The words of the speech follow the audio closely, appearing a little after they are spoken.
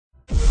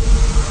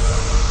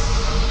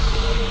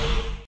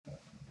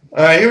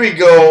All right, here we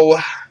go.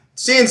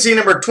 CNC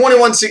number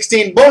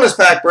 2116 bonus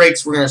pack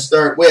breaks. We're going to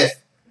start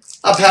with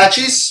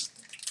Apaches.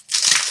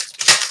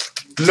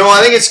 No,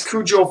 I think it's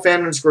Cujo fan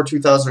underscore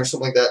 2000 or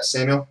something like that,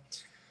 Samuel.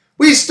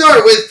 We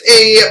start with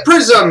a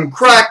Prism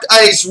Cracked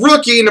Ice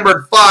rookie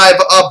number 5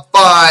 of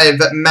 5,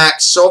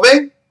 Max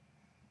Sove.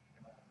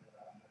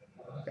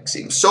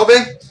 Maxime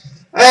Sove.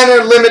 And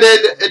a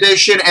limited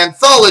edition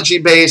anthology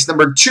base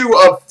number 2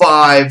 of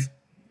 5,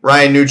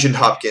 Ryan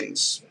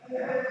Nugent-Hopkins.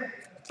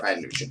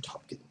 Ryan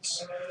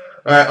Nugent-Hopkins.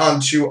 All right, on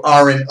to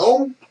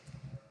R&O.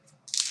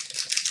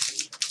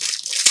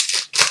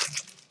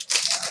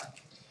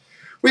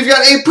 We've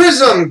got a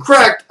Prism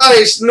Cracked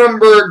Ice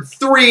number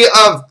 3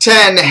 of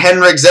 10,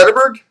 Henrik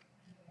Zetterberg.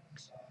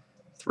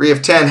 3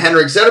 of 10,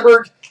 Henrik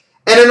Zetterberg.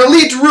 And an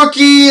Elite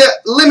Rookie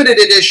limited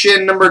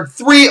edition number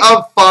 3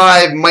 of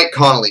 5, Mike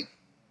Connolly.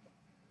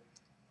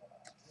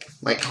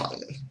 Mike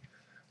Connolly.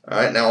 All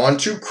right, now on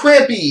to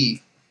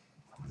Crampy.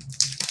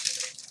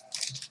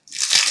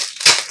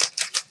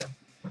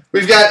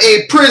 We've got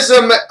a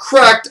Prism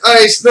Cracked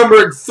Ice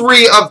numbered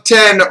 3 of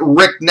 10,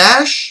 Rick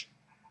Nash.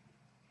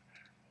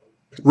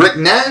 Rick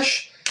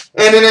Nash.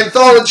 And an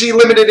Anthology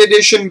Limited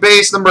Edition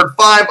base numbered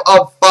 5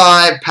 of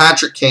 5,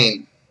 Patrick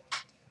Kane.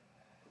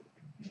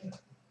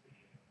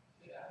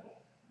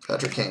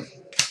 Patrick Kane.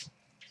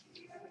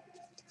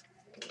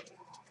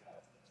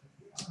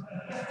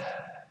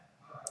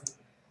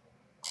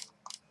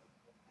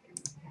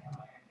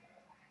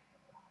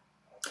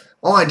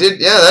 Oh, I did.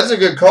 Yeah, that's a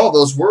good call.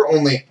 Those were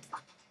only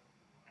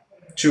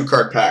 2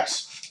 card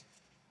packs.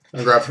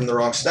 I grabbed from the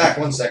wrong stack.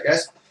 One sec,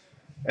 guys.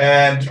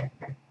 And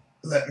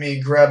let me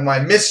grab my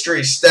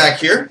mystery stack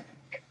here.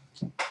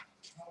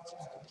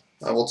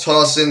 I will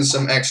toss in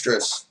some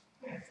extras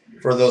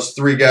for those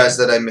 3 guys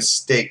that I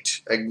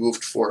mistaked. I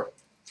goofed for.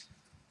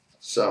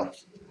 So,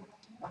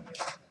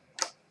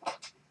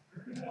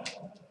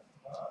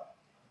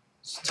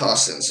 let's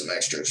toss in some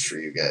extras for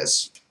you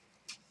guys.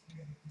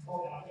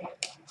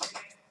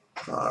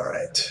 All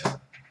right.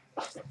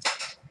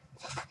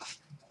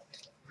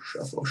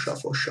 Shuffle,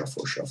 shuffle,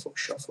 shuffle, shuffle,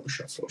 shuffle,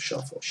 shuffle,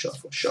 shuffle,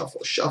 shuffle,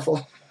 shuffle,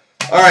 shuffle.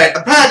 All right,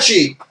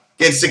 Apache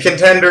gets the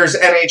Contenders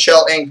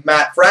NHL Inc.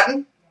 Matt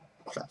Fratton.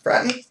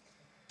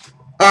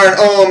 Arn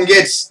Ohm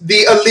gets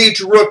the Elite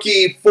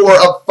Rookie 4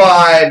 of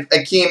 5,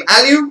 Akeem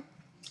Aliu.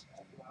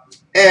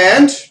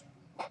 And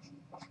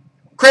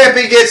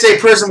Crampy gets a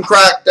Prism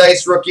Cracked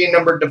Dice Rookie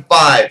numbered to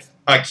 5,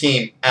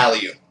 Akeem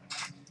Aliu.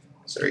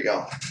 So there you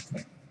go.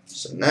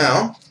 So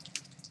now,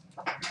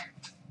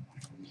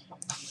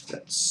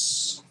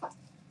 let's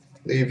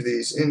leave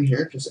these in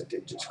here because I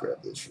did just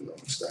grab those from the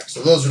stack.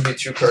 So those would be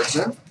 2 cards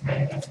now.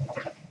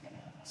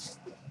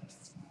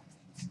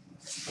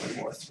 One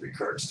more 3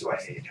 cards do I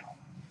need?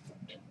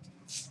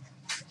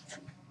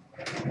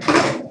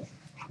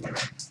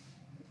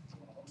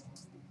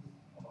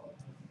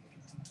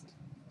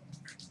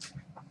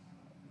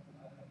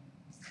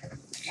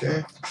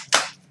 Okay.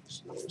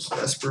 So there's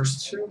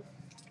Vespers 2.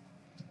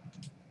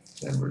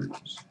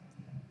 Denver's.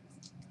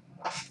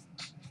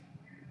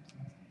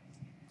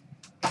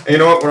 And you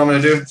know what I'm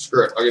going to do?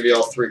 Screw it. I'll give you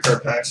all 3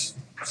 card packs.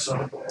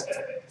 So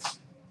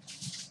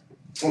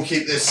we'll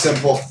keep this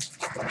simple.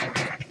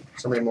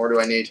 So many more do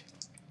I need?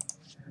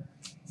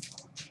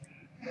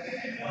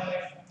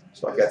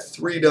 So I've got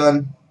 3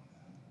 done.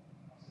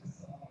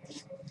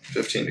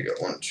 15 to go.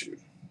 1, 2.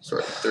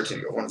 Sorry, 13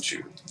 to go. 1,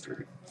 2,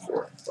 3,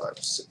 4, 5,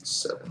 6,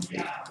 7, 8,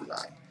 9,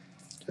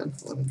 10,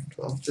 11,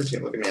 12,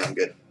 15. Look at me. I'm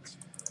good.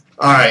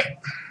 All right.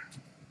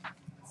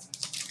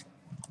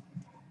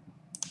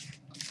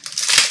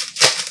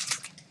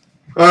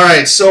 All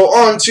right, so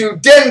on to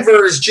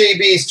Denver's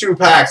JB's 2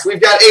 packs.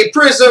 We've got a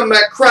Prism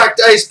Cracked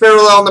Ice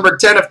Parallel number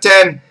 10 of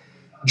 10,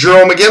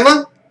 Jerome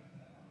McGinley.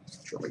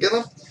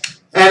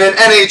 And an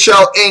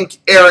NHL Inc.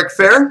 Eric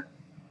Fair.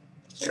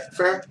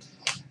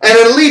 And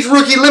an Elite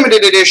Rookie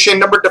Limited Edition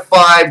numbered to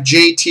 5,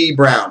 JT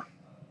Brown.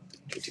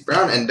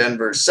 And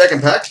Denver's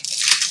 2nd pack.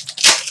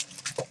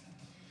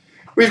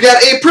 We've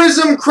got a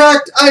Prism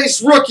Cracked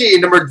Ice Rookie,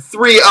 numbered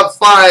 3 of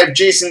 5,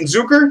 Jason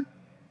Zucker.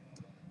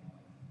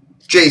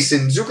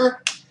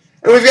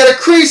 And we've got a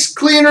Crease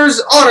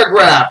Cleaners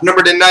Autograph,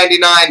 numbered to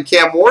 99,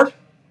 Cam Ward.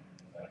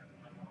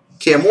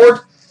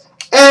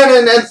 And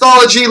an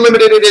Anthology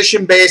Limited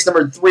Edition base,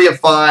 numbered 3 of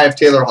 5,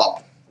 Taylor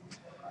Hall.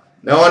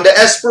 Now on to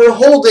Esper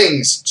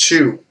Holdings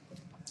 2.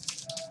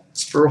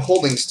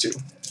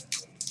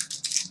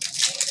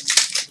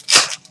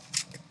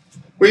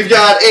 We've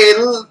got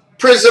a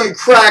Prism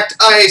Cracked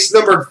Ice,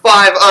 numbered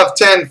 5 of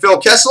 10, Phil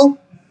Kessel.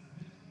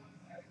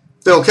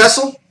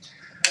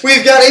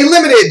 We've got a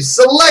Limited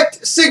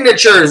Select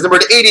Signatures,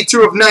 numbered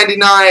 82 of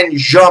 99,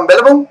 Jean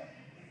Beliveau.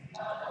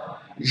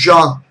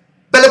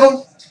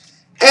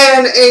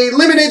 And a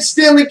Limited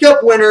Stanley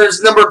Cup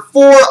Winners, numbered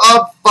 4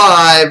 of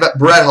 5,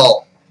 Brett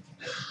Hull.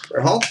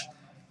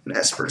 And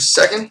Esper's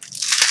 2nd.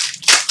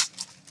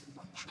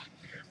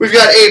 We've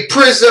got a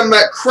Prism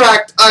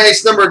Cracked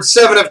Ice, numbered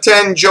 7 of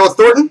 10, Joe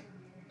Thornton.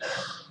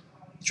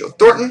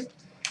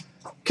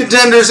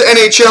 Contenders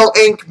NHL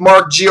Inc.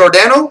 Mark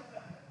Giordano.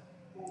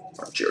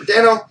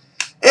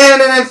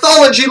 And an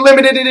Anthology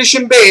Limited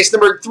Edition base,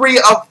 number 3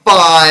 of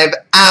 5,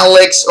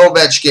 Alex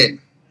Ovechkin.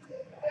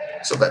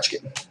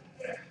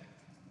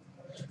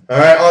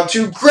 Alright, on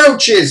to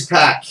Grouch's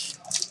pack.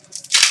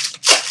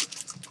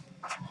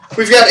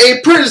 We've got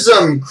a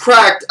Prism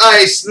Cracked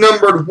Ice,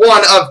 numbered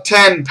 1 of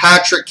 10,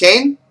 Patrick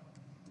Kane.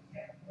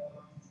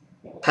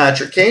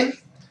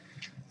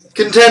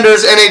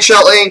 Contenders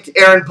NHL Inc.,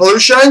 Aaron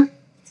Palushai.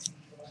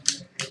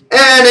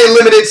 And a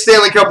limited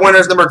Stanley Cup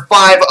winners, numbered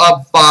 5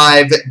 of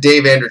 5,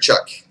 Dave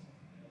Andreychuk.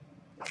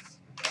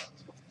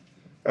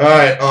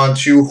 Alright, on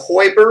to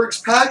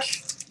Hoiberg's pack.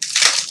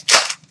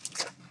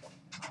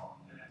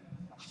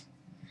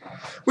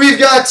 We've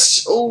got,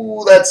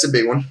 oh, that's a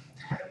big one.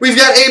 We've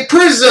got a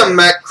Prism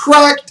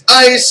Cracked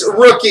Ice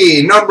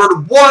rookie,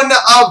 numbered 1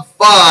 of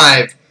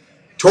 5,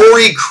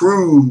 Torrey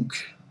Krug.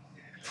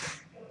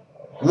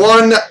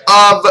 1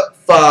 of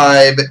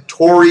 5,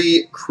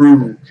 Torrey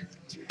Krug.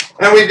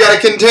 And we've got a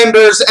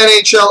Contenders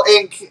NHL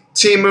Inc.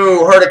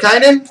 Timu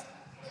Hardakainen.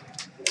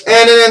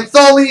 And an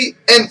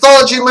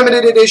Anthology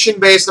Limited Edition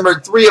base, number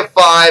 3 of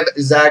 5,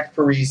 Zach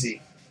Parise.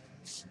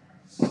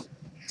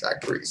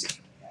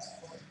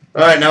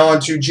 Alright, now on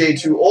to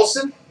J2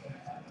 Olsen.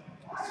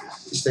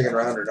 He's taking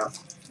around or not?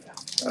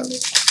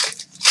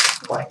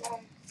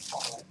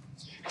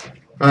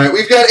 Alright,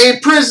 we've got a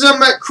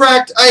Prism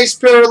Cracked Ice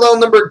Parallel,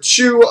 number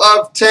 2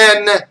 of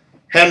 10,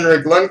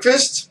 Henrik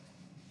Lundqvist.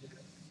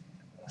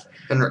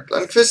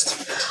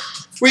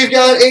 We've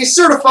got a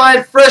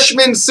Certified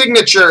Freshman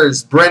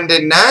Signatures,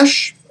 Brendan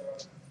Nash.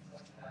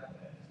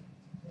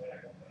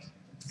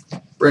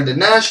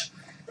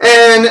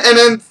 And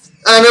an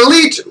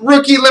Elite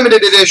Rookie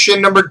Limited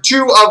Edition, number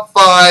 2 of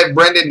 5,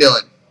 Brendan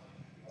Dillon.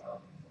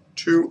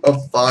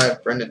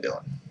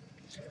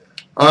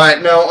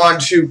 Alright, now on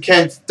to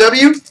Kent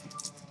W.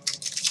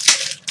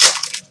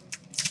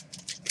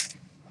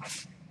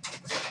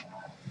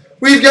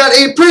 We've got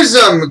a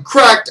Prism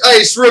Cracked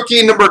Ice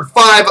rookie, numbered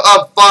 5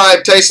 of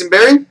 5, Tyson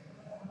Barrie.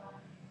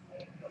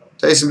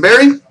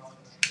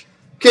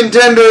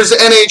 Contenders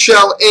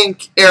NHL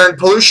Inc., Aaron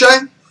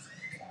Palushai.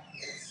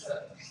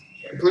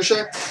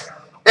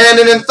 And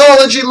an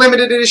Anthology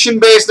Limited Edition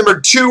base, number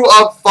 2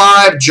 of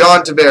 5,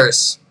 John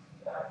Tavares.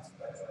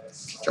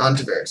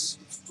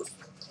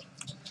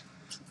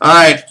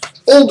 Alright,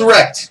 Old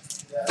Direct.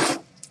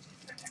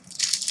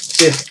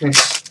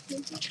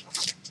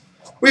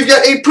 We've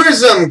got a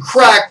Prism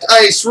Cracked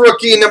Ice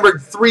rookie,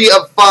 numbered 3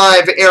 of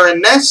 5,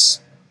 Aaron Ness.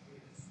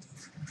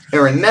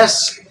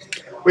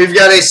 We've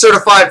got a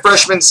Certified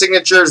Freshman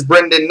Signatures,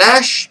 Brendan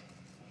Nash.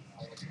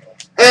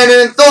 And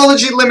an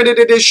Anthology Limited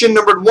Edition,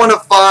 numbered 1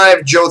 of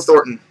 5, Joe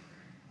Thornton.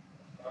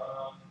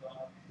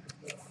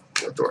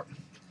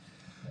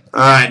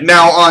 Alright,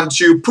 now on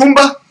to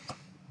Pumba.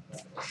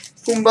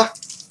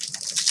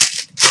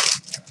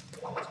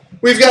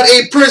 We've got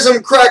a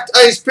Prism Cracked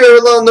Ice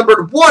Parallel,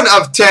 numbered 1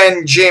 of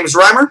 10, James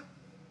Reimer.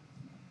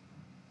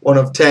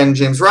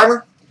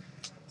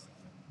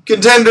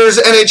 Contenders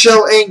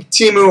NHL Inc.,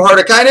 Timu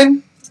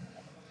Hardakainen.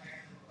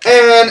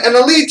 And an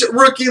Elite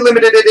Rookie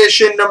Limited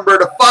Edition,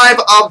 numbered 5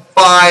 of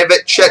 5,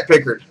 Chet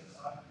Pickard.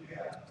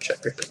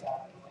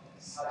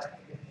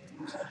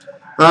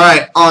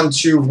 Alright, on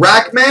to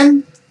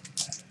Rackman.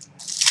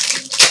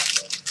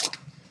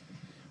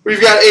 We've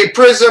got a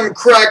Prism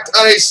Cracked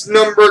Ice,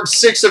 numbered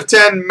 6 of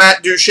 10,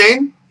 Matt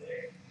Duchene.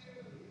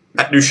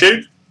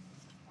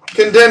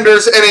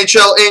 Contenders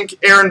NHL Inc.,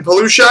 Aaron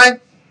Palushai.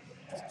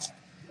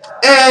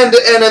 And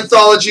an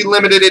Anthology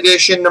Limited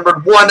Edition,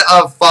 numbered 1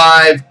 of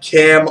 5,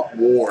 Cam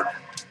Ward.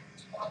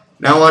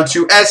 Now on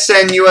to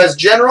SN US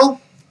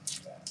General.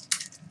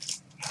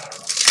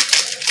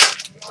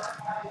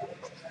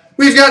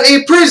 We've got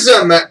a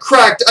Prism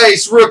Cracked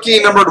Ice rookie,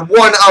 numbered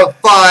 1 of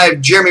 5,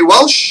 Jeremy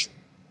Welsh.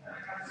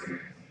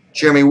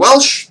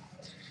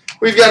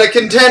 We've got a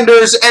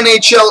Contenders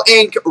NHL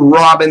Inc.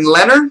 Robin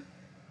Leonard.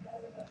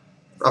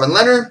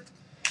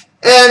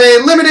 And a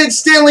limited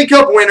Stanley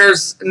Cup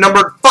winners,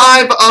 numbered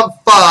 5 of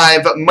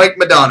 5, Mike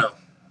Modano.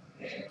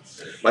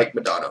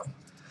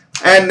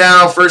 And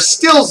now for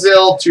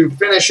Skillzil to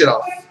finish it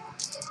off.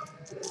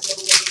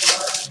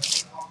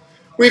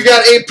 We've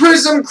got a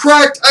Prism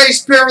Cracked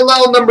Ice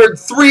Parallel, numbered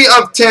 3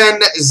 of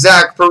 10,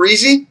 Zach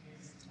Parise.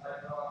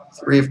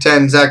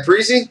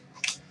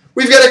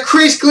 We've got a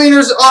Crease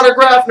Cleaners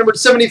autograph, numbered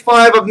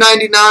 75 of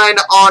 99,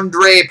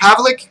 Andre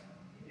Pavlik.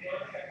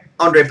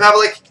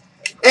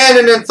 And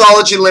an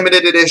Anthology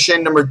Limited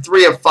Edition, numbered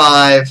 3 of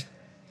 5,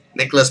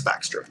 Nicholas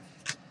Backstrom.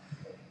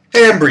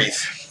 And breathe.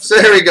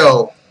 So there we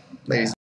go, ladies.